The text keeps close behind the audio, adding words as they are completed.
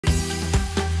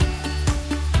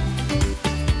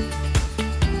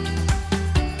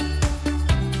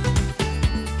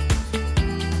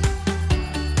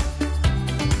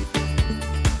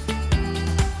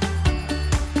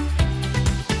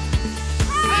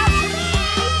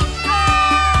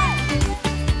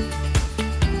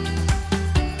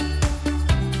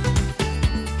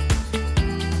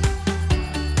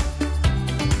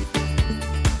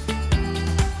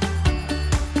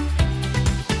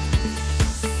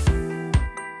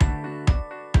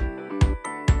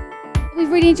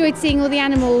I've really enjoyed seeing all the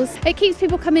animals. It keeps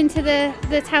people coming to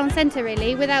the town centre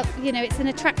really, without, you know, it's an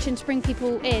attraction to bring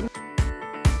people in.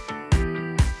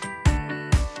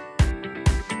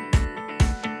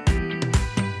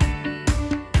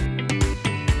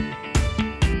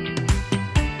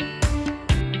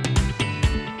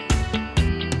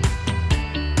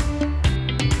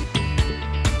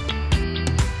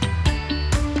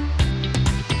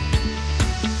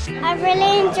 I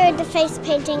really enjoyed the face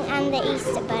painting and the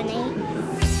Easter bunny.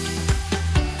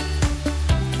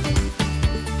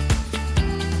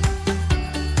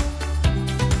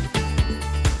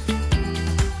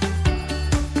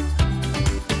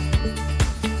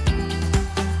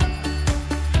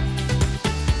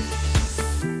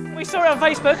 We saw it on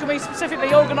Facebook and we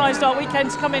specifically organised our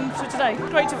weekend to come in for today.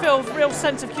 Great to feel a real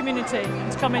sense of community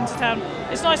and to come into town.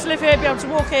 It's nice to live here, be able to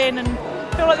walk in and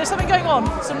feel like there's something going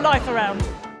on, some life around.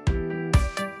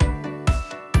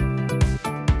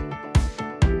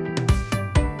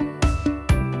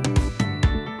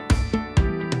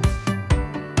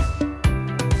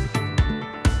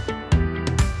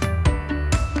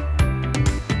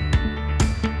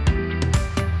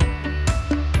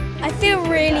 I feel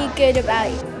really good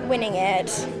about winning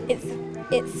it.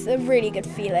 It's a really good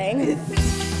feeling.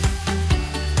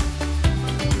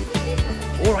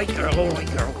 All right, girl, all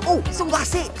right, girl. Oh, so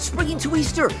that's it. Spring into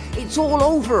Easter. It's all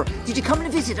over. Did you come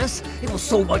and visit us? It was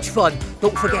so much fun.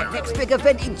 Don't forget, next big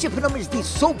event in Chippenham is the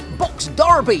Soapbox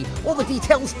Derby. All the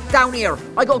details down here.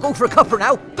 I gotta go for a cuppa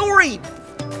now. Go read.